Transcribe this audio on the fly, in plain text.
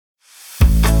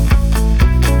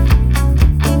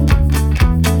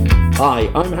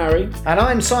Hi, I'm Harry. And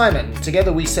I'm Simon.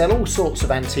 Together we sell all sorts of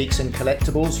antiques and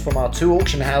collectibles from our two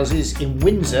auction houses in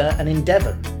Windsor and in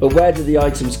Devon. But where do the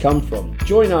items come from?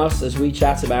 Join us as we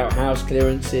chat about house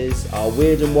clearances, our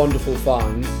weird and wonderful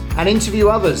finds, and interview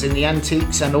others in the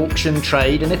antiques and auction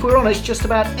trade, and if we're honest, just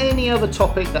about any other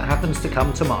topic that happens to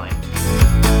come to mind.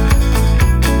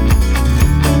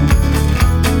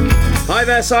 Hi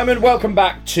there, Simon. Welcome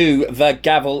back to The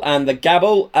Gavel and the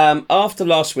Gabble. After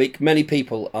last week, many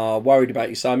people are worried about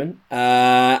you, Simon.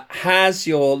 Has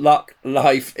your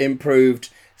life improved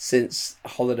since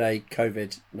holiday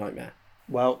COVID nightmare?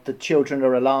 Well, the children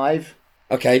are alive.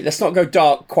 Okay, let's not go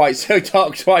quite so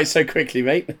quickly,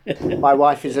 mate. My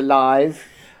wife is alive.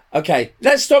 Okay,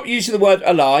 let's stop using the word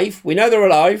alive. We know they're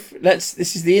alive. This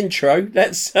is the intro.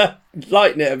 Let's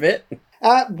lighten it a bit.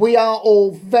 We are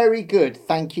all very good.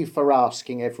 Thank you for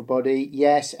asking, everybody.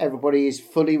 Yes, everybody is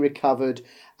fully recovered.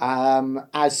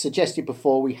 As suggested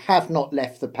before, we have not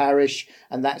left the parish,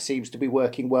 and that seems to be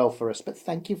working well for us. But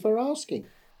thank you for asking.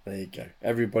 There you go.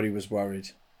 Everybody was worried.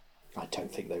 I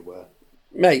don't think they were.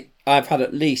 Mate, I've had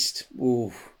at least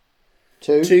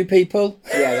two people.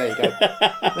 Yeah, there you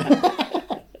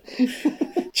go.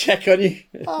 Check on you.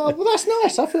 Oh, well, that's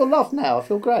nice. I feel loved now. I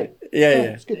feel great.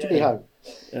 Yeah. It's good to be home.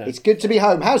 Yeah. It's good to be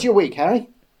home. How's your week, Harry?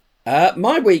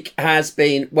 My week has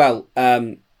been,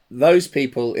 those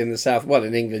people in the south,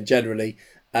 in England generally,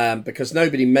 because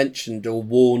nobody mentioned or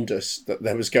warned us that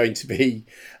there was going to be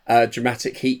a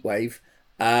dramatic heat wave.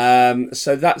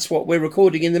 So that's what we're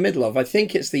recording in the middle of. I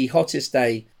think it's the hottest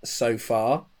day so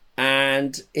far,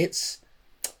 and it's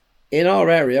in our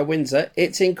area, Windsor,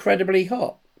 it's incredibly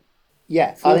hot.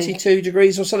 Yeah, 42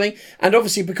 degrees or something. And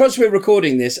obviously, because we're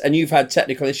recording this and you've had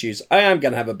technical issues, I am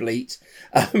going to have a bleat.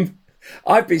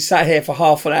 I've been sat here for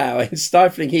half an hour in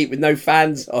stifling heat with no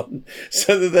fans on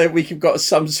so that we have got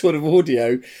some sort of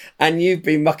audio, and you've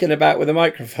been mucking about with a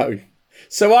microphone.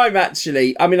 So I've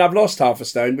lost half a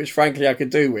stone, which frankly I could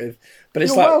do with, but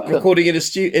it's welcome. Recording in a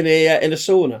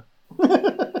sauna.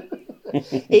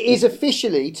 It is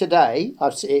officially today,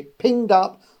 I've seen it pinged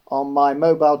up on my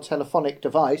mobile telephonic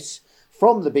device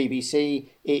from the BBC.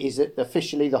 It is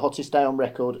officially the hottest day on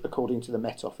record, according to the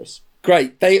Met Office.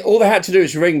 Great. All they had to do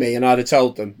is ring me and I'd have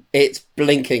told them. It's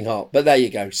blinking hot. But there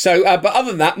you go. So, but other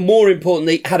than that, more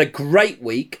importantly, had a great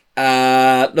week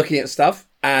looking at stuff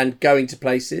and going to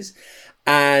places.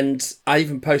 And I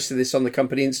even posted this on the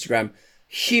company Instagram.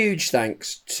 Huge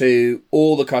thanks to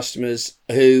all the customers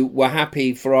who were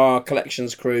happy for our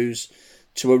collections crews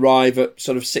to arrive at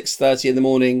sort of 6:30 in the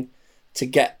morning to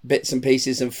get bits and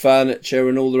pieces and furniture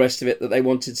and all the rest of it that they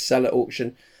wanted to sell at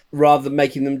auction, rather than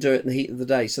making them do it in the heat of the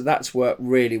day. So that's worked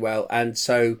really well. And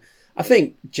so I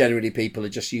think generally people are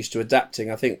just used to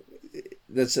adapting. I think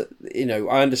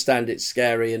I understand it's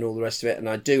scary and all the rest of it, and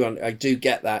I do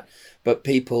get that, but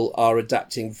people are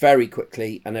adapting very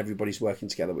quickly and everybody's working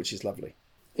together, which is lovely.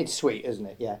 It's sweet, isn't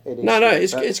it? Yeah, it is. No,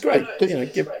 it's great.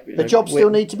 The jobs still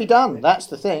need to be done. That's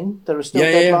the thing. There are still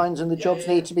deadlines, and the jobs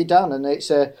need to be done. And it's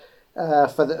for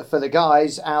the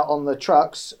guys out on the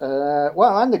trucks,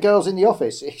 and the girls in the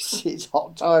office. It's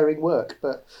hot, tiring work,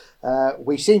 but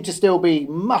we seem to still be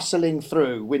muscling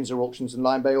through Windsor auctions and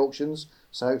Lyme Bay auctions.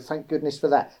 So thank goodness for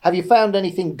that. Have you found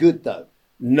anything good though?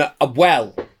 No.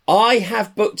 Well, I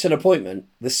have booked an appointment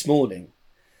this morning,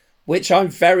 which I'm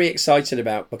very excited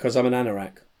about because I'm an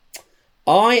anorak.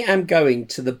 I am going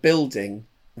to the building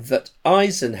that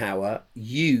Eisenhower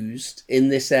used in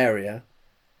this area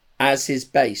as his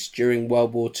base during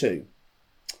World War II.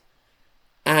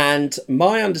 And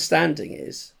my understanding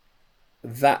is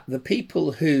that the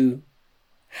people who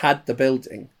had the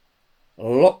building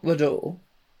locked the door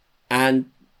and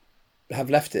have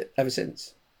left it ever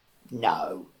since.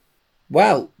 No.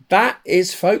 Well, that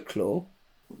is folklore.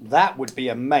 That would be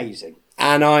amazing.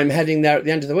 And I'm heading there at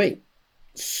the end of the week.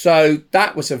 So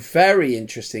that was a very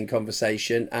interesting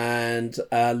conversation and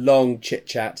a long chit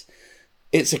chat.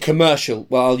 It's a commercial.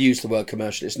 Well, I'll use the word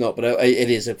commercial. It's not, but it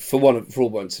is for all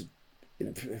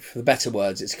the better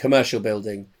words. It's a commercial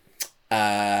building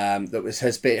that has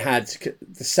had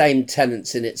the same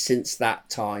tenants in it since that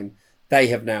time. They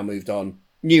have now moved on,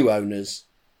 new owners,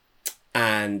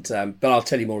 and but I'll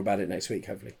tell you more about it next week,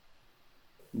 hopefully.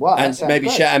 Wow, and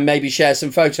maybe share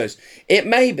some photos. It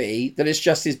may be that it's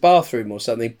just his bathroom or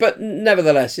something, but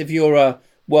nevertheless, if you're a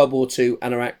World War II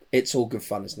anorak, it's all good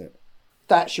fun, isn't it?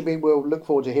 That should be. We'll look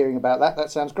forward to hearing about that.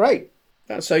 That sounds great.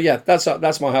 That's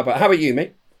my how about you,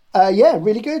 mate? Yeah,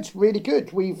 really good, really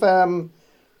good. We've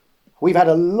had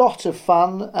a lot of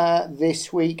fun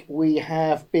this week. We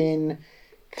have been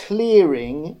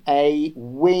clearing a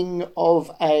wing of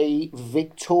a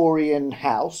Victorian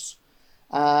house.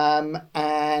 And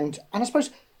I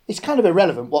suppose it's kind of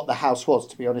irrelevant what the house was,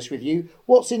 to be honest with you.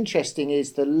 What's interesting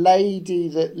is the lady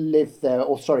that lived there,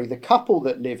 or sorry, the couple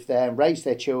that lived there and raised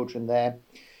their children there,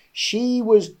 she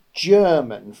was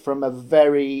German, from a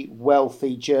very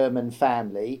wealthy German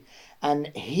family, and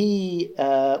he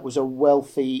was a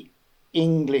wealthy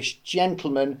English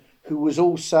gentleman who was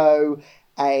also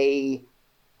a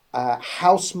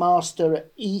housemaster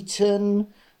at Eton.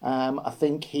 I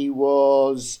think he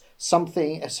was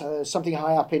something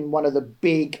high up in one of the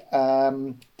big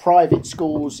private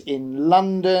schools in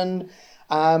London.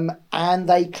 And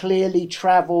they clearly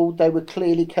travelled, they were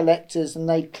clearly collectors, and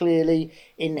they clearly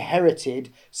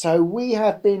inherited. So we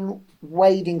have been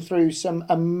wading through some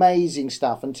amazing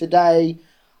stuff. And today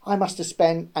I must have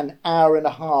spent an hour and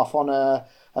a half on a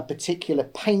particular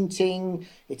painting.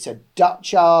 It's a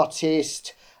Dutch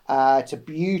artist. It's a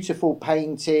beautiful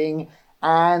painting.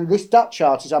 And this Dutch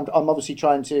artist, I'm obviously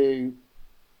trying to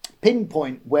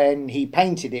pinpoint when he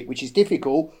painted it, which is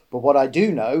difficult. But what I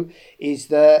do know is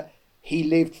that he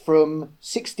lived from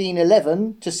 1611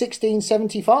 to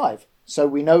 1675. So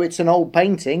we know it's an old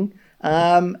painting.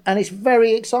 And it's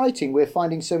very exciting. We're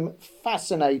finding some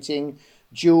fascinating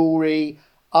jewellery,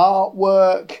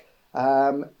 artwork.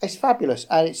 It's fabulous.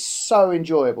 And it's so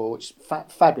enjoyable. It's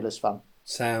fabulous fun.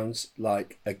 Sounds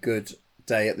like a good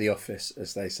day at the office,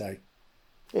 as they say.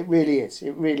 It really is.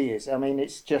 It really is. I mean,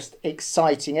 it's just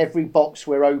exciting. Every box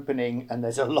we're opening, and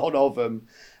there's a lot of them,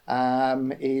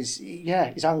 is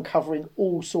uncovering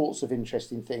all sorts of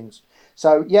interesting things.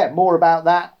 So, more about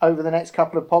that over the next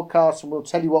couple of podcasts, and we'll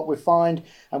tell you what we find,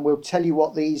 and we'll tell you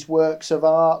what these works of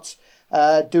art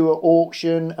do at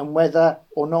auction, and whether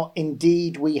or not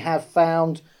indeed we have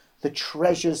found the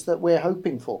treasures that we're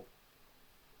hoping for.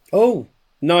 Oh,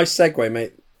 nice segue,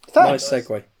 mate. Thanks. Nice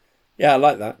segue. Yeah, I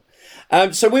like that.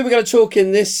 So we were going to talk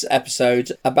in this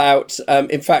episode about,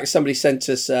 in fact, somebody sent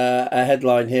us a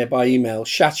headline here by email,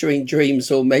 shattering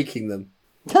dreams or making them.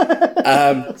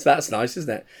 So that's nice,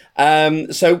 isn't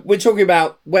it? So we're talking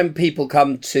about when people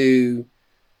come to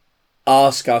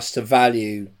ask us to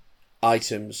value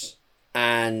items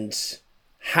and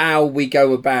how we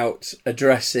go about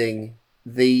addressing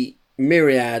the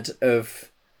myriad of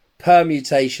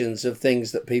permutations of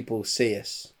things that people see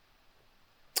us.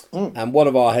 And one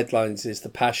of our headlines is The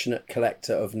Passionate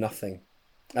Collector of Nothing.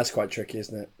 That's quite tricky,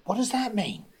 isn't it? What does that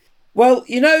mean? Well,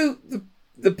 you know,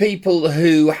 the people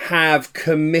who have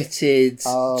committed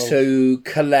to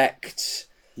collect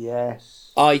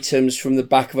items from the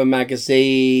back of a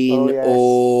magazine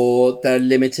or their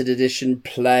limited edition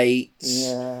plates.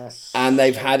 Yes. And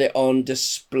they've had it on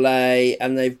display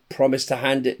and they've promised to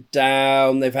hand it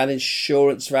down. They've had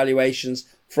insurance valuations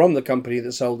from the company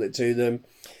that sold it to them.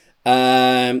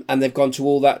 And they've gone to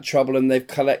all that trouble and they've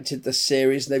collected the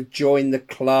series, they've joined the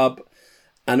club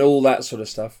and all that sort of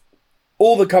stuff.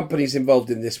 All the companies involved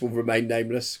in this will remain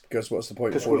nameless because what's the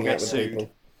point of falling out with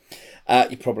people?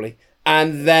 Probably.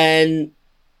 And then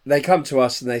they come to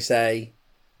us and they say,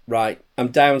 right, I'm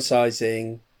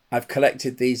downsizing. I've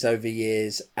collected these over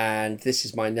years and this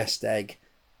is my nest egg.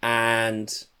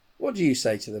 And what do you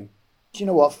say to them? Do you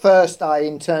know what? First, I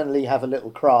internally have a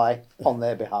little cry on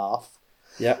their behalf.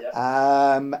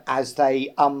 As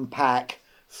they unpack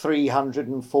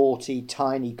 340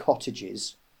 tiny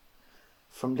cottages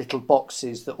from little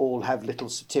boxes that all have little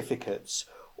certificates,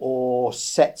 or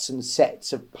sets and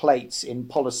sets of plates in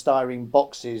polystyrene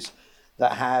boxes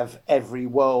that have every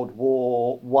World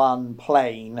War I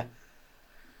plane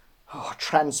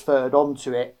transferred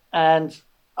onto it. And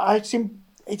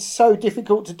it's so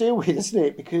difficult to deal with, isn't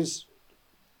it? Because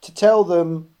to tell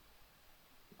them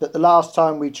that the last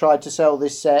time we tried to sell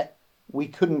this set, we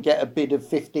couldn't get a bid of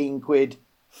 15 quid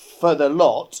for the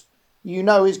lot,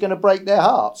 is going to break their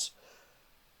hearts.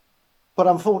 But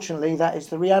unfortunately, that is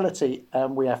the reality,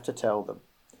 and we have to tell them.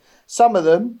 Some of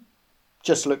them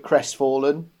just look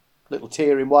crestfallen, little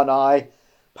tear in one eye,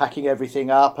 packing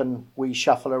everything up, and we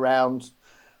shuffle around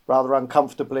rather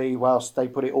uncomfortably whilst they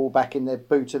put it all back in the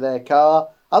boot of their car.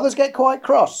 Others get quite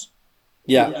cross.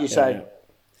 You say.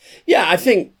 Yeah, I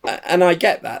think, and I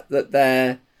get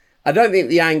that I don't think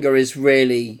the anger is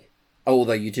really,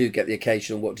 although you do get the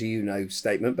occasional what do you know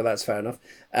statement, but that's fair enough,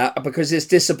 because it's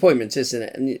disappointment, isn't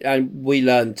it? And we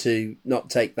learn to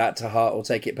not take that to heart or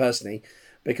take it personally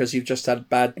because you've just had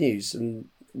bad news. And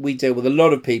we deal with a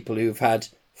lot of people who've had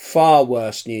far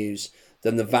worse news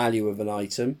than the value of an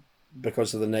item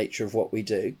because of the nature of what we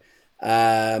do.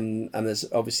 And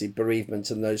there's obviously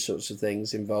bereavement and those sorts of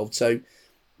things involved. So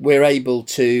we're able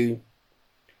to,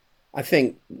 I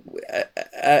think,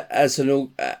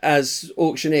 as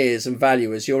auctioneers and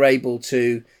valuers, you're able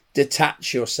to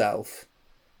detach yourself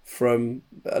from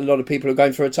a lot of people who are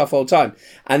going through a tough old time.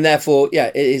 And therefore, yeah,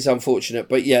 it is unfortunate.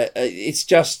 But yeah, it's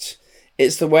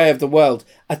the way of the world.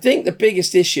 I think the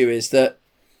biggest issue is that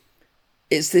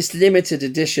it's this limited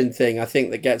edition thing, I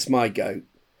think, that gets my goat.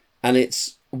 And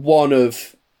it's one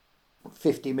of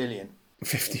 50 million.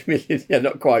 50 million, yeah,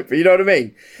 not quite, but you know what I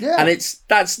mean? Yeah. And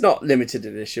that's not limited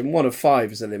edition. One of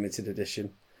 5 is a limited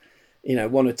edition. You know,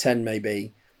 one of 10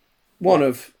 maybe. One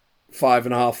of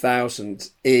 5,500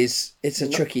 it's a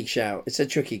tricky shout. It's a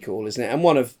tricky call, isn't it? And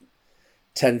one of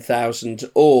 10,000,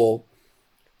 or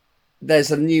there's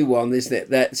a new one, isn't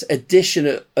it? That's edition.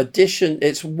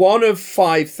 It's one of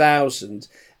 5,000,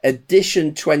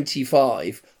 edition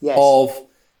 25 of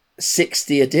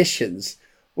 60 editions.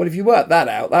 Well, if you work that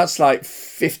out, that's like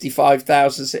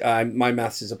 55,000. My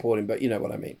maths is appalling, but you know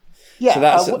what I mean.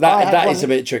 Yeah, so that is a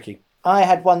bit tricky. I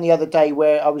had one the other day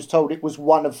where I was told it was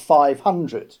one of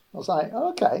 500. I was like,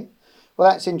 okay, well,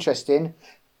 that's interesting.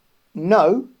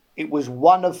 No, it was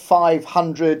one of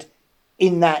 500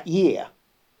 in that year.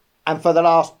 And for the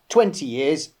last 20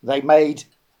 years, they made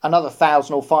another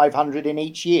 1,000 or 500 in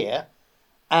each year.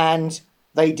 And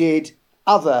they did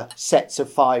other sets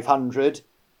of 500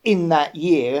 in that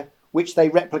year, which they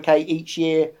replicate each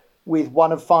year with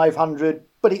one of 500,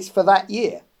 but it's for that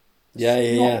year. Yeah.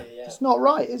 It's not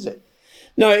right, is it?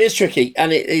 No, it is tricky,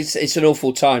 and it's an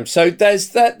awful time. So there's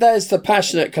the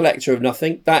passionate collector of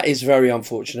nothing. That is very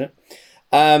unfortunate.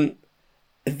 Then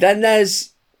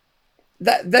there's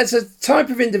a type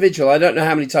of individual, I don't know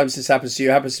how many times this happens to you,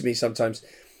 it happens to me sometimes,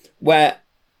 where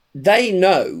they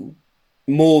know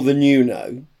more than you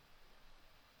know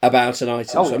about an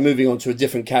item. So moving on to a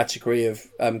different category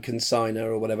of consignor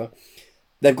or whatever.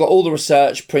 They've got all the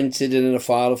research printed in a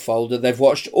file, a folder. They've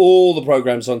watched all the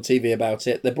programs on TV about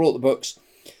it. They brought the books.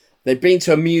 They've been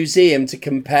to a museum to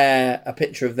compare a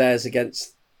picture of theirs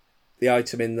against the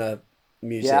item in the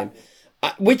museum,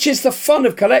 which is the fun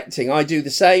of collecting. I do the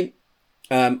same.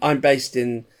 I'm based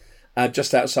in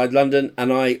just outside London,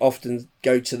 and I often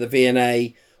go to the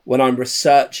V&A when I'm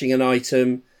researching an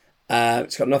item.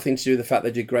 It's got nothing to do with the fact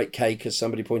they do great cake, as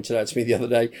somebody pointed out to me the other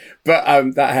day,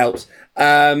 but that helps.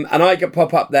 And I can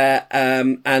pop up there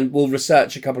and we'll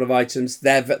research a couple of items.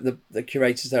 The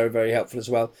curators there are very helpful as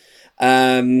well.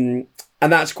 And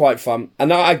that's quite fun.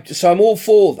 And so I'm all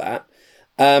for that.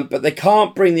 But they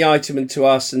can't bring the item into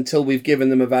us until we've given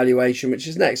them a valuation, which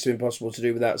is next to impossible to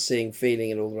do without seeing,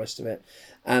 feeling and all the rest of it.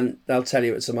 And they'll tell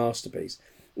you it's a masterpiece.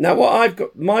 Now,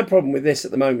 my problem with this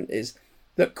at the moment is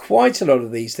that quite a lot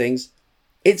of these things,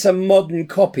 it's a modern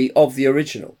copy of the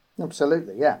original.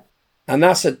 Absolutely, yeah. And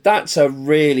that's a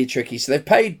really tricky. So they've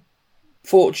paid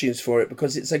fortunes for it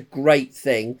because it's a great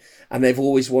thing, and they've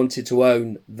always wanted to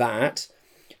own that.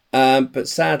 But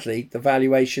sadly, the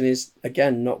valuation is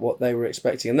again not what they were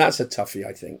expecting, and that's a toughie,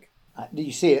 I think.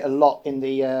 You see it a lot in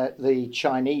the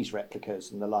Chinese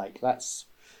replicas and the like.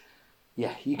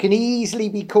 You can easily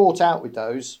be caught out with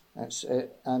those. It's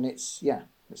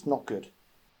not good.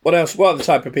 What else? What other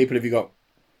type of people have you got?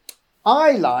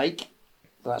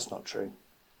 That's not true.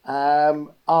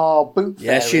 Our boot farers.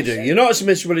 Yes, you do. You're not as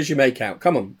miserable as you make out.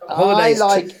 Come on. Holidays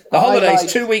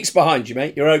 2 weeks behind you,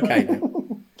 mate. You're okay now.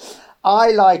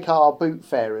 I like our boot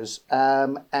farers.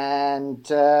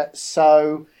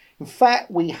 So, in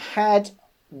fact, we had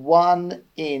one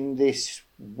in this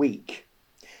week.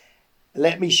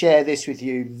 Let me share this with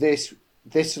you. This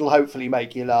will hopefully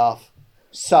make you laugh.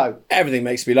 So everything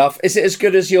makes me laugh. Is it as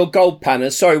good as your gold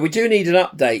panners? Sorry, we do need an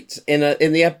update. In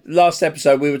the last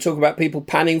episode, we were talking about people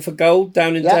panning for gold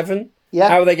down in Devon. Yeah.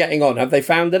 How are they getting on? Have they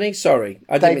found any? Sorry,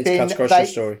 I didn't mean to cut across your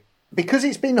story. Because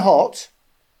it's been hot,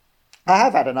 I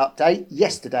have had an update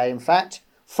yesterday, in fact,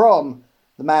 from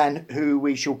the man who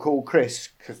we shall call Chris,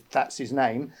 because that's his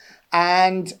name.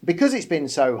 And because it's been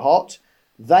so hot,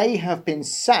 they have been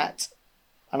sat,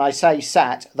 and I say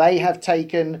sat, they have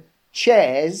taken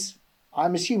chairs,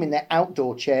 I'm assuming they're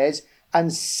outdoor chairs,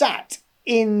 and sat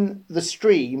in the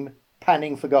stream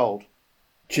panning for gold.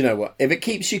 Do you know what? If it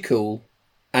keeps you cool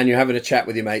and you're having a chat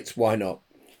with your mates, why not?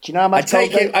 Do you know how much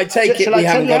gold? I take it. Shall I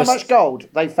tell you how much gold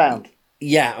they found?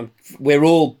 Yeah, we're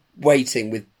all waiting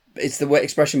with. It's the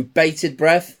expression bated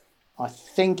breath. I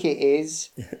think it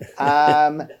is.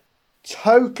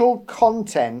 Total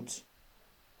content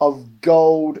of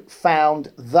gold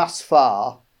found thus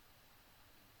far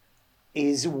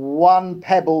is one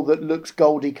pebble that looks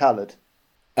goldy coloured.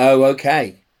 Oh,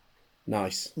 okay.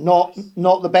 Nice. Not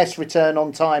the best return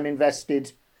on time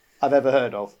invested I've ever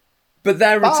heard of. But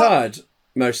they're retired,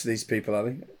 most of these people, are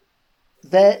they?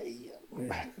 They're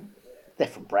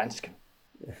from Branscombe.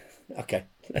 Okay.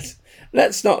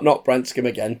 Let's not Branscombe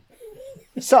again.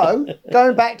 So,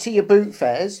 going back to your boot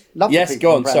fairs. Yes,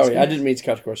 go on. Sorry, I didn't mean to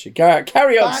cut across you.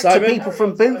 Carry on, Simon. Back to people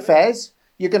from boot fairs.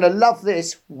 You're going to love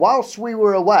this. Whilst we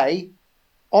were away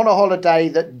on a holiday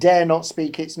that dare not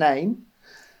speak its name,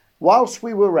 whilst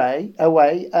we were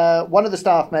away, one of the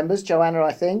staff members, Joanna,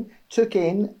 I think, took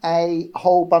in a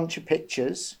whole bunch of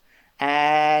pictures,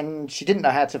 and she didn't know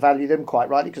how to value them, quite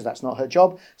rightly, because that's not her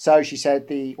job. So she said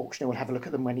the auctioneer will have a look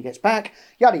at them when he gets back.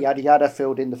 Yada, yada, yada,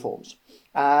 filled in the forms.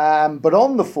 But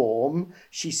on the form,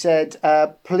 she said,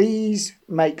 please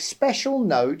make special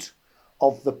note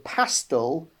of the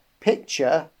pastel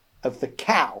picture of the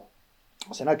cow.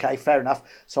 I said, okay, fair enough.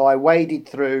 So I waded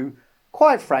through,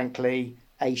 quite frankly,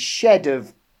 a shed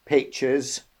of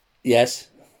pictures. Yes.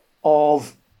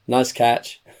 Of... Nice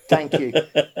catch. Thank you.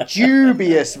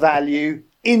 Dubious value,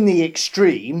 in the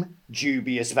extreme,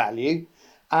 dubious value.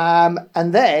 And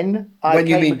then... When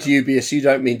you mean dubious, you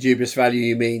don't mean dubious value,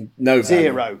 you mean no value.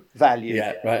 Zero value.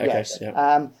 Yeah, right, okay. Yes.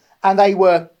 Yeah. And they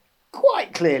were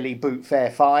quite clearly boot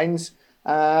fair finds.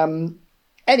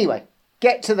 Anyway,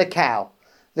 get to the cow.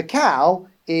 The cow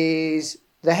is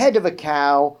the head of a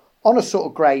cow on a sort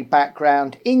of grey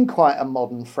background in quite a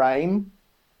modern frame.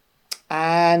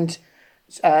 And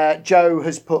Joe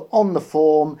has put on the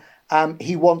form,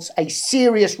 he wants a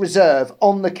serious reserve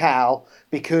on the cow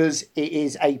because it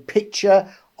is a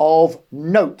picture of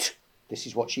note. This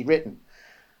is what she'd written.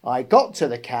 I got to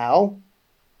the cow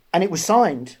and it was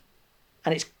signed.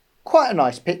 And it's quite a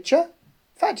nice picture.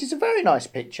 In fact, it's a very nice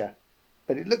picture.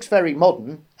 But it looks very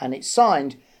modern and it's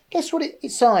signed. Guess what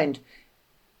it's signed?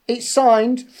 It's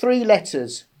signed 3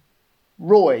 letters.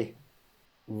 Roy.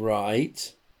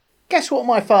 Right. Guess what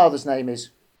my father's name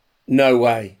is? No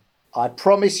way. I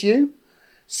promise you.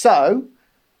 So,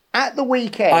 at the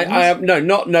weekend...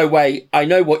 No way. I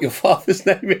know what your father's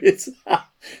name is.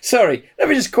 Sorry, let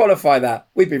me just qualify that.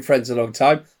 We've been friends a long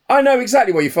time. I know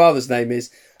exactly what your father's name is.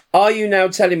 Are you now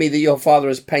telling me that your father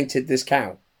has painted this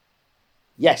cow?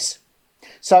 Yes.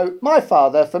 So, my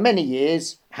father, for many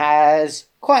years, has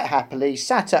quite happily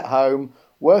sat at home,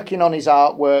 working on his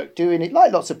artwork, doing it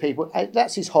like lots of people.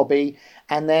 That's his hobby.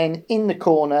 And then in the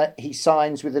corner, he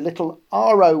signs with a little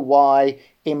ROY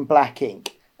in black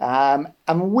ink. And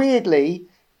weirdly,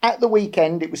 at the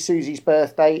weekend, it was Susie's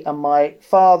birthday, and my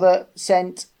father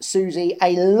sent Susie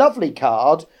a lovely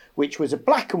card, which was a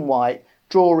black and white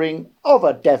drawing of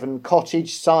a Devon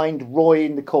cottage signed Roy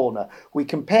in the corner. We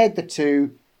compared the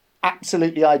two,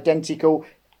 absolutely identical.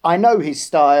 I know his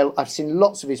style. I've seen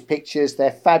lots of his pictures.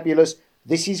 They're fabulous.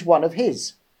 This is one of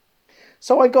his.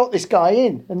 So I got this guy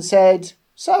in and said,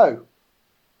 so,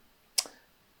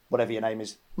 whatever your name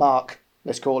is, Mark,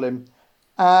 let's call him.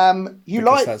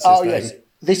 Yes,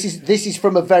 this is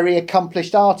from a very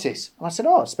accomplished artist. And I said,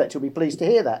 I expect he'll be pleased to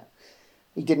hear that.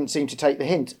 He didn't seem to take the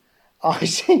hint.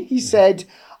 He said,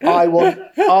 I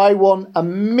want a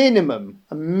minimum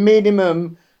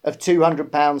of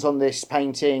 £200 on this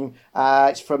painting.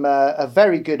 It's from a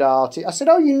very good artist. I said,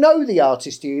 you know the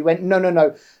artist, do you? He went,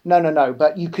 no.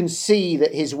 But you can see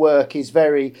that his work is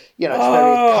very, it's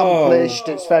very accomplished.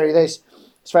 It's very this,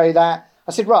 it's very that.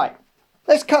 I said, right,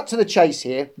 let's cut to the chase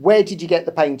here. Where did you get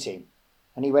the painting?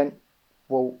 And he went,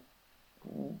 well,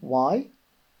 why?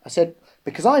 I said,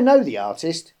 because I know the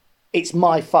artist. It's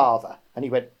my father. And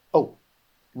he went, oh,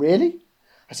 really?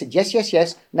 I said,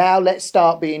 yes. Now let's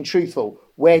start being truthful.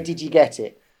 Where did you get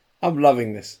it? I'm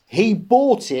loving this. He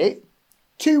bought it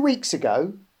 2 weeks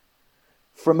ago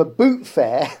from a boot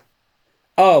fair.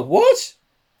 Oh, what?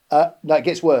 No, it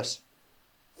gets worse.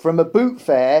 From a boot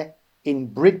fair in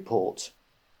Bridport.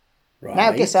 Right.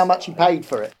 Now guess how much he paid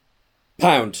for it?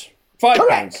 £5.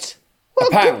 Correct. Well,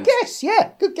 £1. Good guess.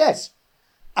 Yeah, good guess.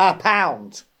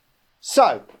 £1.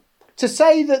 So, to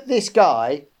say that this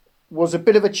guy was a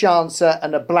bit of a chancer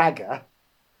and a blagger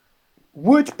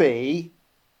would be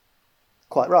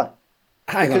quite right.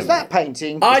 Because that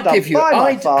painting was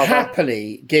I'd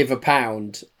happily give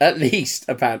 £1, at least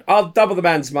 £1. I'll double the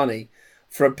man's money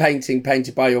for a painting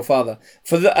painted by your father.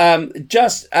 For the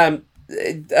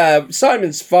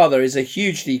Simon's father is a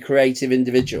hugely creative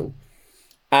individual,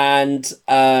 and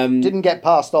didn't get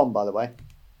passed on, by the way.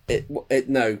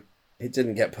 No, it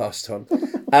didn't get passed on.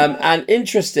 And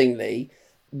interestingly,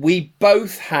 we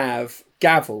both have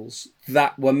gavels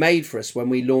that were made for us when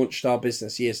we launched our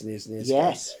business years and years ago.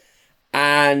 Yes.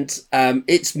 And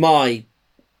it's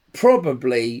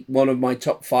probably one of my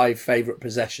top 5 favourite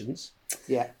possessions.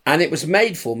 Yeah. And it was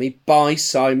made for me by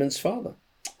Simon's father,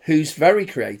 who's very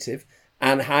creative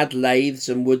and had lathes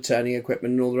and wood turning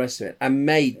equipment and all the rest of it, and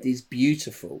made these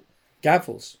beautiful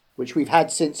gavels. which we've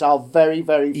had since our very,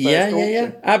 very first auction.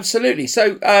 Yeah, absolutely.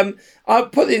 So I'll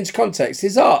put it into context.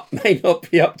 His art may not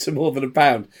be up to more than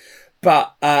 £1,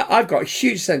 but I've got a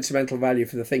huge sentimental value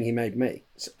for the thing he made me.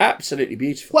 It's absolutely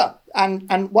beautiful. Well,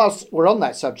 and whilst we're on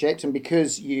that subject, and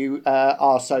because you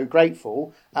are so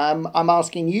grateful, I'm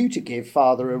asking you to give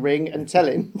Father a ring and tell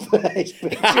him that his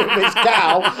picture of his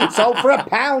cow sold for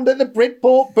 £1 at the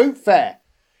Bridport Boot Fair.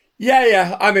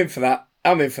 Yeah, I'm in for that.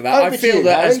 I feel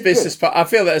that as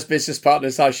business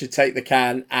partners, I should take the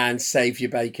can and save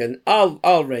your bacon.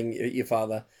 I'll ring your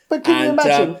father. But can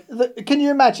you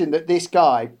imagine that this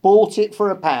guy bought it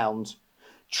for £1,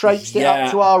 traipsed it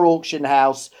up to our auction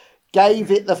house,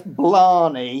 gave it the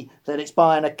blarney that it's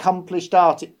by an accomplished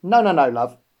artist? No,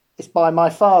 love. It's by my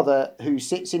father, who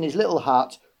sits in his little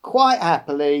hut quite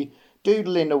happily,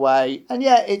 doodling away. And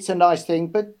yeah, it's a nice thing,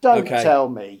 but don't tell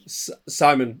me.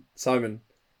 Simon,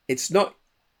 it's not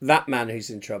that man who's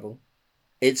in trouble.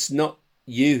 It's not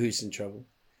you who's in trouble.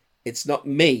 It's not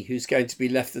me who's going to be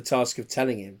left the task of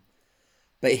telling him.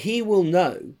 But he will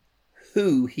know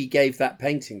who he gave that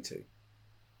painting to.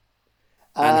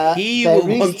 And he will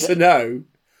want to know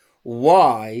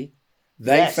why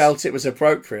they felt it was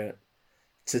appropriate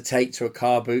to take to a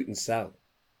car boot and sell.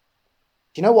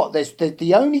 Do you know what? There's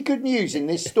the only good news in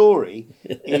this story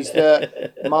is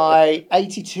that my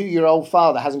 82-year-old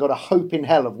father hasn't got a hope in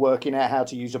hell of working out how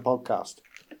to use a podcast.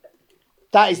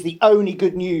 That is the only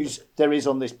good news there is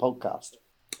on this podcast.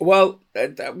 Well,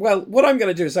 what I'm going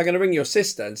to do is I'm going to ring your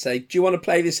sister and say, do you want to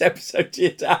play this episode to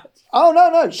your dad? Oh,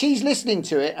 no. She's listening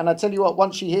to it. And I tell you what,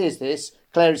 once she hears this,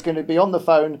 Claire is going to be on the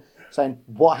phone saying,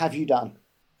 what have you done?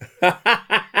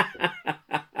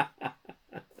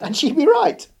 And she'd be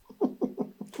right.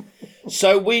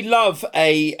 So we love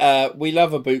a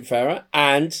boot fairer,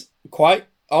 and quite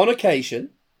on occasion,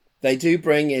 they do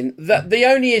bring in... The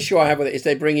only issue I have with it is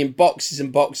they bring in boxes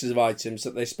and boxes of items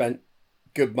that they spent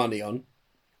good money on.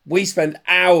 We spend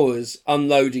hours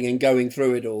unloading and going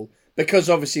through it all because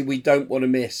obviously we don't want to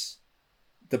miss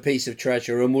the piece of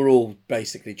treasure, and we're all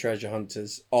basically treasure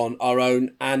hunters on our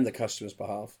own and the customer's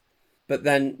behalf. But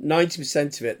then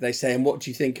 90% of it, they say, and what do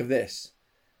you think of this?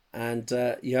 And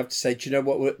you have to say, do you know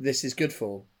what this is good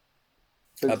for?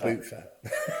 A boot fair.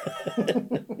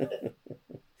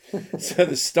 So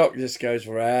the stock just goes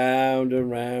round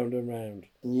and round and round.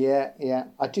 Yeah.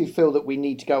 I do feel that we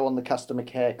need to go on the customer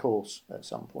care course at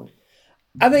some point.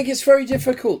 I think it's very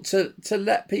difficult to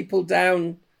let people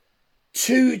down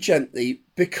too gently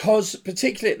because,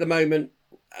 particularly at the moment,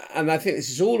 and I think this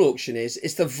is all auction is,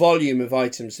 it's the volume of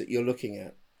items that you're looking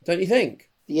at. Don't you think?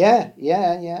 Yeah,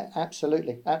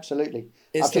 absolutely.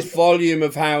 It's the volume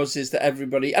of houses that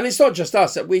everybody, and it's not just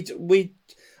us. I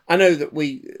know that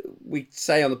we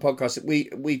say on the podcast that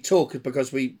we talk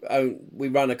because we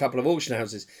run a couple of auction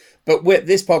houses, but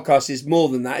this podcast is more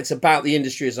than that. It's about the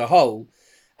industry as a whole,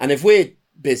 and if we're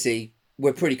busy,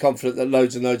 we're pretty confident that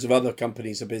loads and loads of other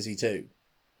companies are busy too.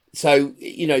 So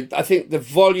I think the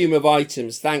volume of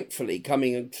items, thankfully,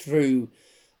 coming through.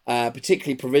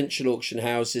 Particularly provincial auction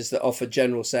houses that offer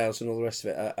general sales and all the rest of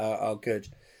it are good.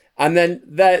 And then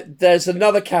there's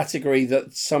another category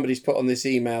that somebody's put on this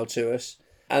email to us,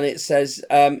 and it says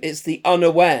it's the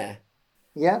unaware.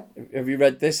 Yeah. Have you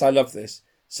read this? I love this.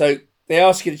 So they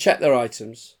ask you to check their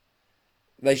items.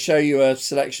 They show you a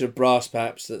selection of brass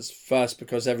perhaps that's first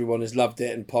because everyone has loved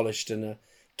it and polished, and a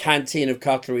canteen of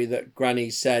cutlery that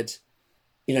Granny said,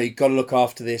 you've got to look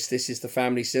after this. This is the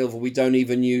family silver. We don't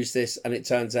even use this. And it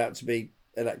turns out to be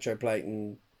electroplate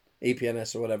and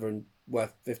EPNS or whatever and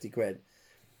worth 50 quid.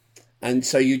 And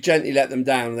so you gently let them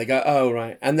down and they go, oh,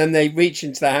 right. And then they reach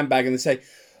into their handbag and they say,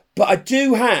 but I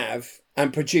do have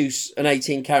and produce an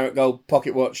 18-karat gold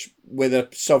pocket watch with a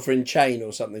sovereign chain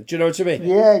or something. Do you know what I mean?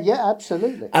 Yeah,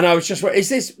 absolutely. And I was just,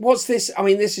 what's this? I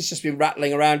mean, this has just been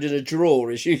rattling around in a drawer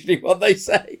is usually what they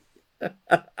say.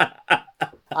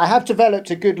 I have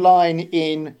developed a good line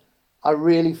in, I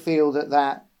really feel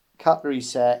that cutlery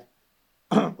set,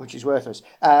 which is worthless,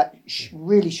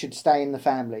 really should stay in the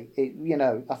family.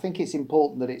 I think it's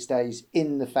important that it stays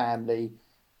in the family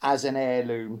as an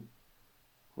heirloom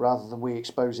rather than we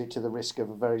expose it to the risk of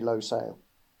a very low sale.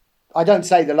 I don't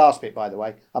say the last bit, by the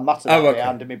way. I muttered that bit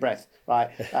under my breath. Right?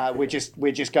 We're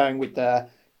just going with the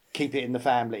keep it in the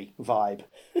family vibe.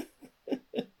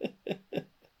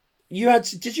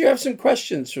 Did you have some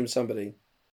questions from somebody?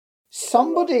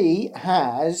 Somebody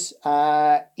has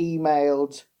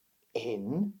emailed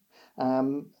in,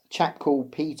 a chap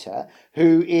called Peter,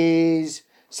 who is,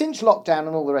 since lockdown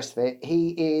and all the rest of it,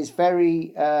 he is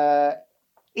very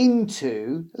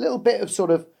into a little bit of sort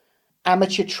of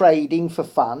amateur trading for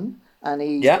fun. and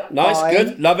he's nice,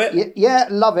 good, love it. Yeah,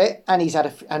 love it. And he's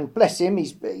had and bless him,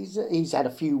 he's had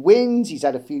a few wins, he's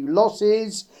had a few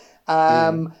losses,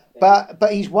 but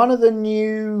he's one of the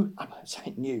new. I'm not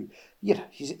saying new.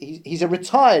 He's a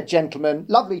retired gentleman,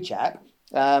 lovely chap.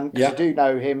 I do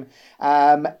know him,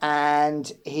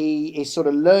 and he is sort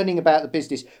of learning about the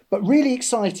business, but really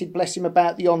excited, bless him,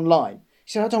 about the online.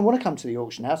 He said, I don't want to come to the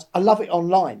auction house. I love it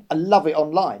online.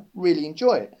 Really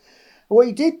enjoy it. What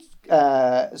he did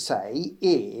say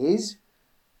is,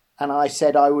 and I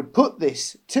said I would put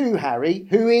this to Harry,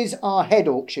 who is our head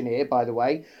auctioneer, by the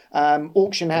way.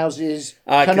 Auction houses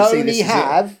can only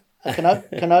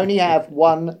have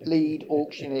one lead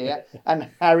auctioneer, and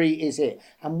Harry is it.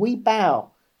 And we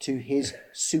bow to his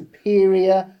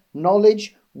superior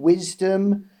knowledge,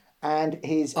 wisdom, and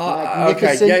his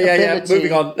magnificent ability.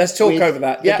 Moving on. Let's talk over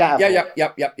that. Yeah.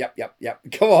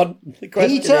 Go on. The question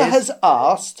Peter has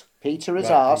asked. Peter.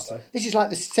 This is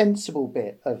like the sensible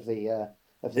bit of the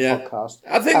podcast.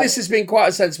 I think this has been quite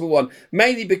a sensible one,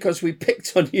 mainly because we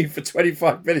picked on you for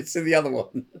 25 minutes in the other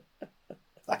one.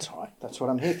 That's all right. That's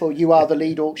what I'm here for. You are the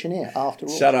lead auctioneer, after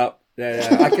all. Shut up.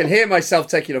 Yeah. I can hear myself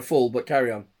taking a fall, but carry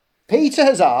on. Peter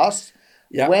has asked,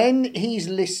 when he's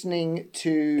listening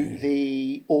to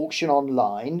the auction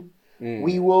online,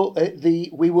 we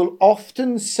will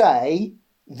often say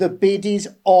the bid is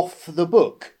off the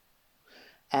book.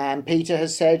 And Peter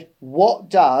has said, what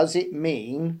does it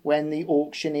mean when the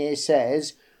auctioneer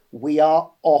says we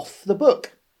are off the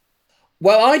book?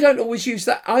 Well, I don't always use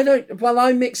that.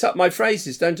 I mix up my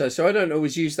phrases, don't I? So I don't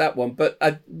always use that one. But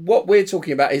what we're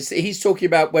talking about is he's talking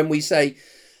about when we say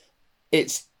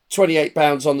it's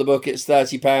 £28 on the book, it's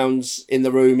 £30 in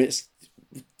the room, it's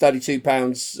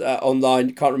 £32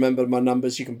 online. Can't remember my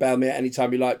numbers. You can bail me at any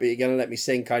time you like, but you're going to let me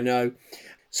think, I know.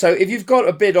 So if you've got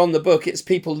a bid on the book, it's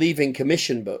people leaving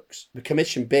commission bids.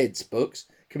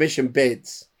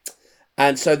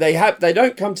 And so they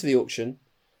don't come to the auction,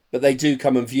 but they do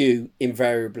come and view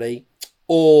invariably,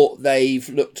 or they've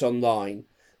looked online.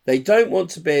 They don't want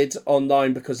to bid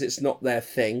online because it's not their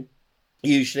thing.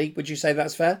 Usually, would you say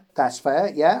that's fair? That's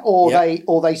fair, yeah. Or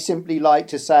they simply like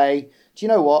to say, do you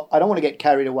know what? I don't want to get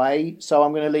carried away, so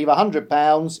I'm going to leave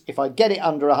 £100. If I get it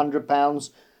under £100,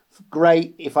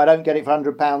 great. If I don't get it for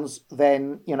 £100,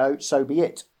 then, so be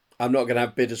it. I'm not going to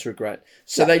have bidders regret.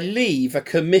 So they leave a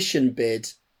commission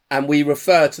bid, and we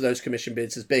refer to those commission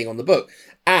bids as being on the book.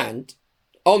 And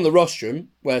on the rostrum,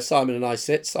 where Simon and I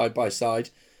sit side by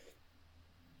side,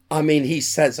 he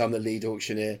says I'm the lead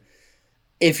auctioneer.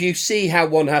 If you see how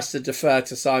one has to defer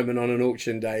to Simon on an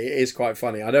auction day, it is quite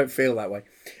funny. I don't feel that way.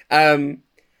 And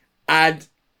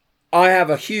we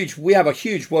have a huge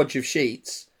wodge of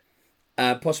sheets,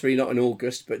 possibly not in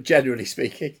August, but generally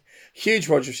speaking, huge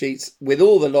wodge of sheets with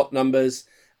all the lot numbers,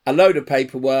 a load of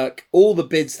paperwork, all the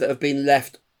bids that have been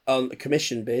left on the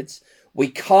commission bids. We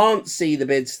can't see the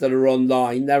bids that are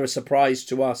online. They're a surprise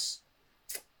to us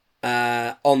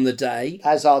on the day.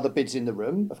 As are the bids in the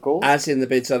room, of course. As in the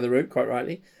bids in the room, quite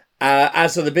rightly.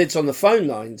 As are the bids on the phone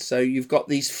line. So you've got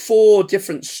these 4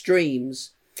 different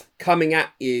streams coming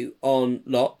at you on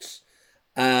lots.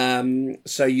 So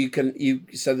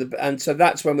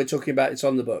that's when we're talking about it's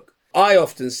on the book. I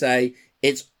often say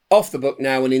it's off the book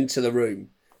now and into the room,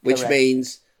 which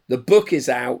means the book is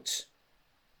out,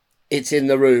 it's in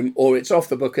the room, or it's off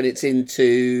the book and it's on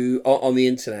the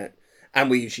internet. And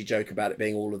we usually joke about it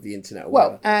being all of the internet.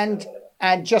 Well, and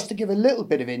just to give a little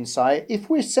bit of insight, if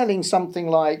we're selling something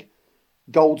like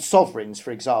gold sovereigns,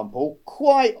 for example,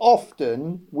 quite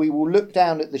often we will look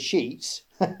down at the sheets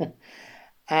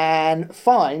and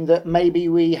find that maybe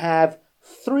we have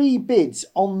 3 bids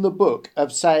on the book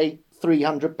of, say,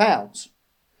 £300.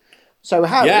 So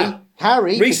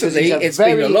Harry, recently because it's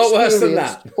been a lot worse than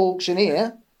that.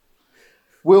 Auctioneer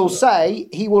will say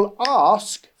he will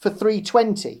ask for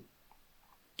 £320.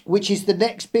 Which is the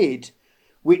next bid,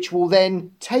 which will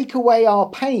then take away our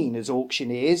pain as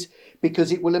auctioneers,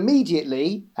 because it will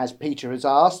immediately, as Peter has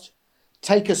asked,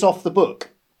 take us off the book.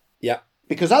 Yeah.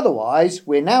 Because otherwise,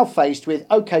 we're now faced with,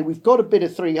 okay, we've got a bid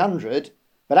of 300,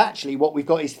 but actually what we've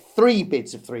got is 3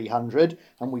 bids of 300,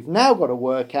 and we've now got to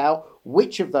work out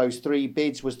which of those 3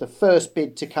 bids was the first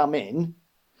bid to come in,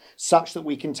 such that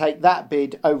we can take that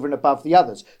bid over and above the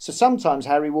others. So sometimes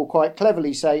Harry will quite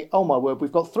cleverly say, oh my word,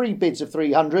 we've got 3 bids of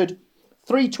 300,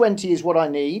 320 is what I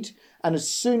need. And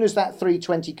as soon as that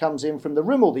 320 comes in from the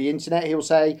room or the internet, he'll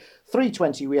say,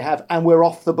 320 we have, and we're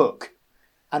off the book.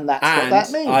 And that's what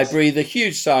that means. I breathe a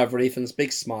huge sigh of relief and a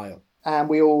big smile. And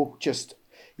we all just,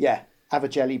 have a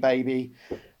jelly baby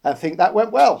and think that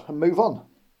went well and move on.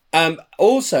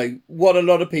 Also, what a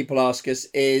lot of people ask us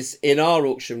is, in our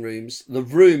auction rooms, the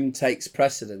room takes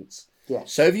precedence. Yeah.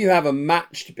 So if you have a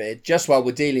matched bid, just while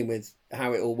we're dealing with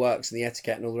how it all works and the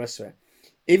etiquette and all the rest of it,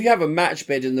 if you have a matched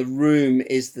bid and the room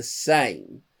is the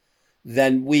same,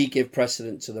 then we give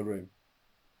precedent to the room.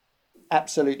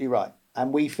 Absolutely right.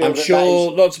 And we feel I'm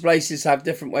sure lots of places have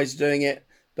different ways of doing it,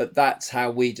 but that's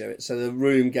how we do it. So the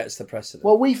room gets the precedent.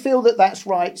 Well, we feel that that's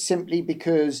right simply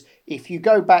because if you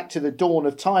go back to the dawn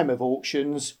of time of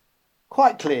auctions,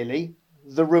 quite clearly,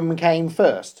 the room came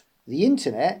first. The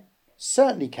internet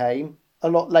certainly came a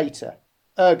lot later.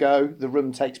 Ergo, the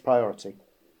room takes priority.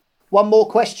 One more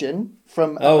question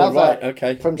from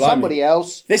somebody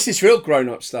else. This is real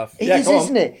grown-up stuff. It is,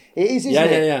 isn't it? It is, isn't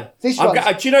it? Yeah. This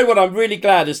do you know what? I'm really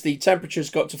glad as the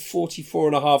temperature's got to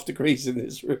 44.5 degrees in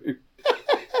this room.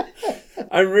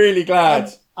 I'm really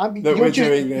glad that we're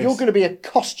doing this. You're going to be a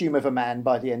costume of a man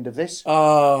by the end of this.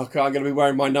 Oh, God, I'm going to be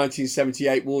wearing my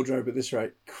 1978 wardrobe at this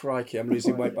rate. Crikey, I'm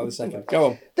losing weight by the second.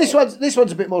 Go on. This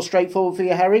one's a bit more straightforward for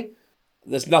you, Harry.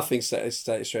 There's nothing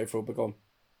straightforward, but go on.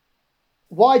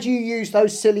 Why do you use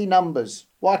those silly numbers?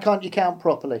 Why can't you count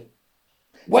properly?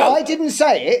 Well, I didn't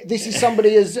say it. This is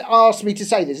somebody has asked me to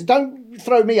say this. Don't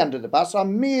throw me under the bus.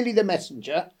 I'm merely the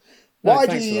messenger. Why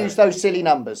do you use those silly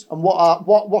numbers? And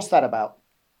what's that about?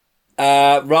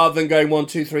 Rather than going 1,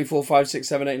 2, 3, 4, 5, 6,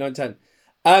 7, 8, 9,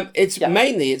 10.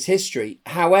 Mainly it's history.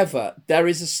 However, there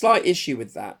is a slight issue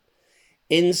with that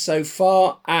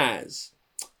insofar as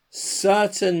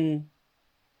certain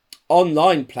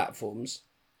online platforms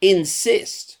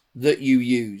insist that you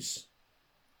use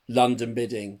London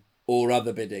bidding or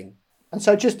other bidding. And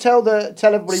so just tell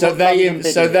everybody so what London bidding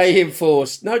is. So they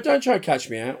enforce... No, don't try and catch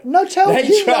me out. No,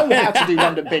 you know how to do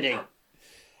London bidding.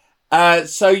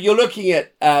 So you're looking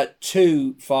at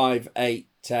 2, 5, 8,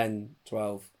 10,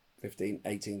 12, 15,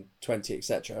 18, 20,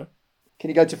 etc.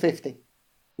 Can you go to 50?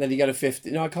 Then you go to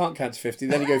 50. No, I can't count to 50.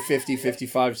 Then you go 50,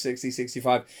 55, 60,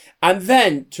 65. And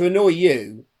then, to annoy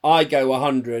you, I go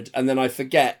 100, and then I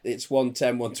forget it's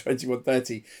 110, 120,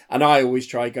 130. And I always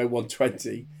try and go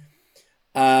 120.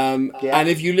 And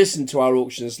if you listen to our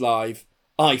auctions live,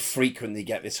 I frequently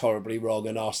get this horribly wrong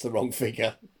and ask the wrong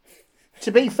figure.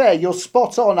 To be fair, you're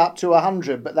spot on up to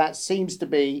 100, but that seems to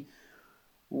be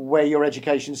where your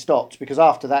education stopped, because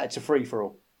after that, it's a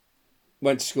free-for-all.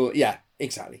 Went to school. Yeah,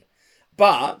 exactly.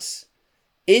 But,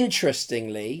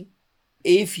 interestingly,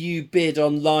 if you bid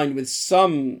online with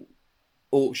some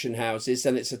auction houses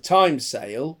and it's a time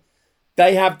sale,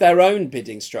 they have their own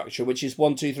bidding structure, which is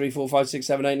 1, 2, 3, 4, 5, 6,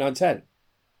 7, 8, 9, 10.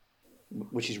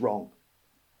 Which is wrong.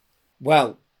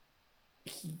 Well,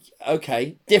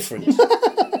 okay, different.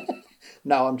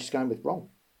 No, I'm just going with wrong.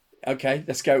 Okay,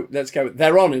 let's go.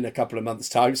 They're on in a couple of months'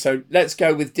 time, so let's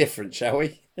go with different, shall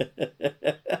we?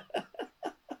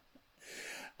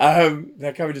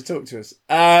 They're coming to talk to us.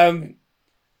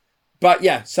 But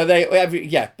yeah, so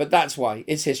but that's why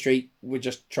it's history. We're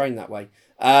just trained that way.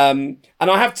 And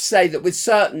I have to say that with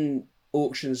certain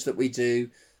auctions that we do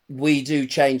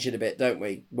change it a bit, don't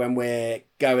we? When we're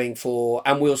going for,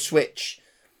 and we'll switch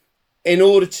in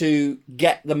order to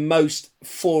get the most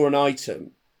for an item.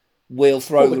 We'll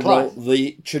throw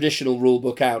the traditional rule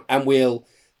book out, and we'll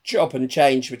chop and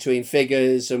change between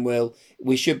figures, and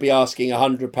we should be asking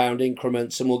 £100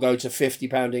 increments, and we'll go to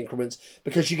 £50 increments,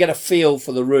 because you get a feel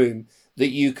for the room that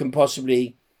you can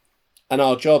possibly, and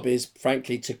our job is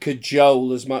frankly to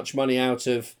cajole as much money out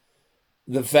of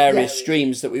the various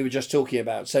streams that we were just talking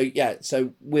about. So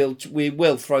we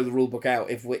will throw the rule book out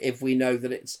if we know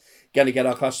that it's going to get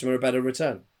our customer a better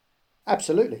return.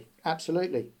 Absolutely.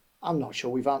 I'm not sure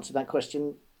we've answered that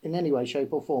question in any way,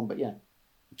 shape or form, but yeah.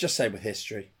 Just say with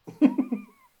history.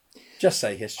 Just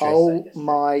say history. Oh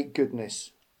my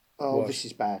goodness. Oh, what? This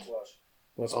is bad.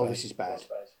 What's bad? This is bad.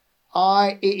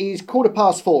 It is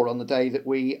 4:15 on the day that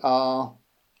we are...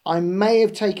 I may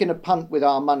have taken a punt with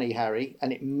our money, Harry,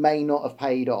 and it may not have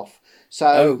paid off.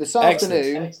 So this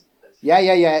afternoon... Excellent.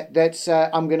 Yeah. That's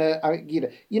I'm going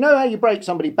to... You know how you break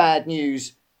somebody bad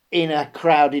news in a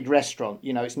crowded restaurant?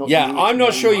 It's not... Yeah, I'm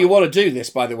not sure you want to do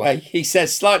this, by the way. He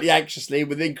says slightly anxiously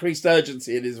with increased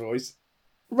urgency in his voice.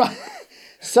 Right.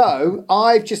 So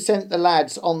I've just sent the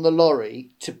lads on the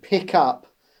lorry to pick up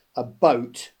a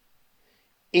boat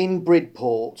in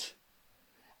Bridport,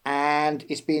 and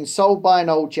it's being sold by an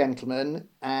old gentleman,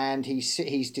 and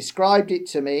he's described it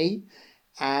to me,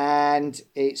 and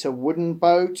it's a wooden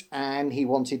boat, and he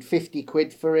wanted 50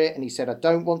 quid for it, and he said, I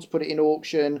don't want to put it in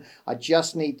auction, I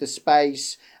just need the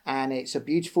space, and it's a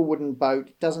beautiful wooden boat,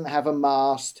 it doesn't have a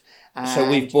mast. So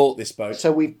we've bought this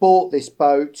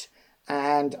boat.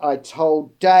 And I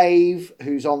told Dave,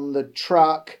 who's on the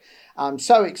truck, I'm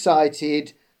so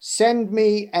excited Send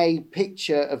me a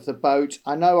picture of the boat.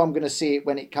 I know I'm going to see it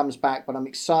when it comes back, but I'm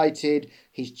excited.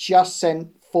 He's just sent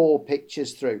 4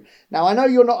 pictures through. Now, I know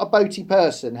you're not a boaty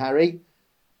person, Harry,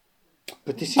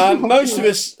 but this is most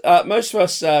of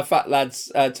us fat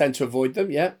lads tend to avoid them.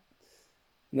 Yeah.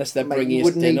 Unless they're bringing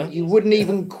us dinner. You wouldn't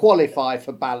even qualify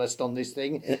for ballast on this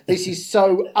thing. This is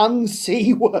so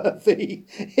unseaworthy.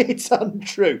 It's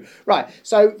untrue. Right.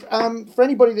 So for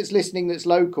anybody that's listening that's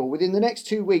local, within the next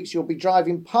 2 weeks, you'll be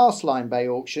driving past Lyme Bay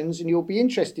auctions and you'll be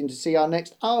interested to see our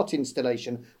next art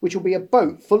installation, which will be a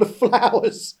boat full of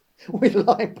flowers with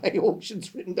Lyme Bay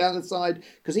auctions written down the side.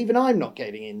 Because even I'm not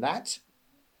getting in that.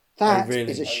 That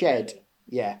is a shed.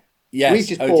 Yeah. Yes. We've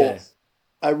just bought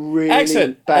a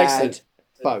really bad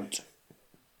boat.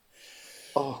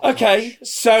 Oh, okay, gosh.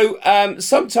 So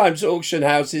sometimes auction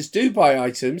houses do buy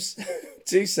items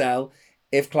to sell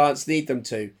if clients need them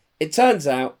to. It turns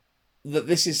out that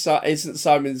this isn't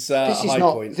Simon's high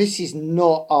point. This is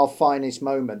not our finest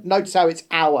moment. Notice how it's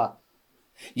our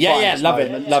finest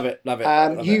moment. Love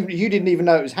it. You didn't even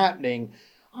know it was happening.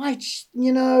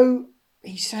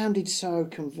 He sounded so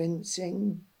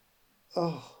convincing.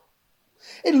 Oh,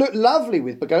 it looked lovely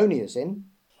with begonias in.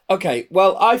 Okay,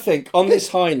 well, I think on this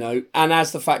high note, and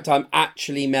as the fact I'm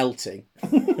actually melting,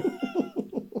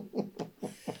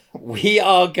 we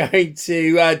are going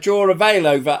to draw a veil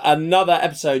over another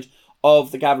episode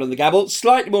of The Gavel and the Gabble.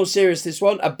 Slightly more serious, this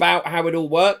one, about how it all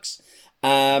works.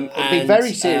 It'll be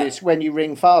very serious when you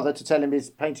ring Father to tell him his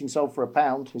painting sold for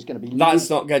 £1. He's going to be... That's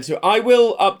not going to... I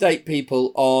will update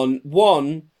people on,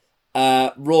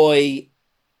 Roy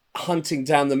hunting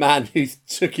down the man who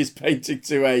took his painting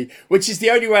to which is the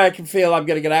only way I can feel I'm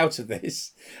going to get out of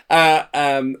this,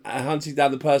 hunting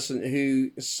down the person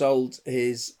who sold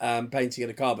his painting in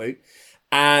a car boot.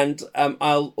 And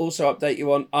I'll also update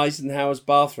you on Eisenhower's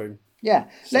bathroom. Yeah,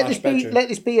 let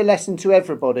this be a lesson to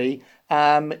everybody.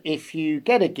 If you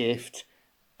get a gift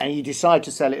and you decide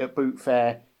to sell it at Boot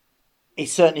Fair, it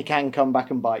certainly can come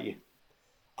back and bite you.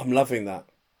 I'm loving that.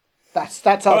 That's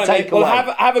our takeaway.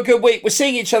 Well, have a good week. We're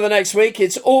seeing each other next week.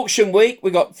 It's auction week.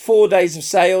 We've got 4 days of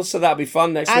sales, so that'll be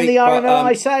fun next week. And the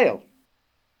RNLI sale.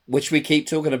 Which we keep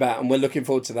talking about, and we're looking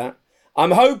forward to that.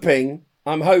 I'm hoping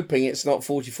it's not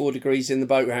 44 degrees in the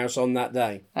boathouse on that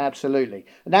day. Absolutely.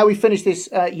 Now we've finished this,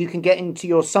 you can get into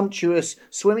your sumptuous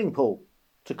swimming pool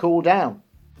to cool down.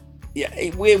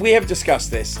 Yeah, we have discussed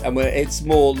this, and it's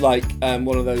more like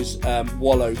one of those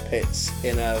wallow pits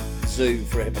in a zoo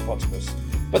for a hippopotamus.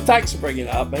 But thanks for bringing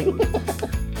it up, mate.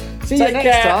 See you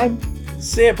next time.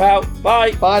 See you, pal.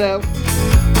 Bye. Bye now.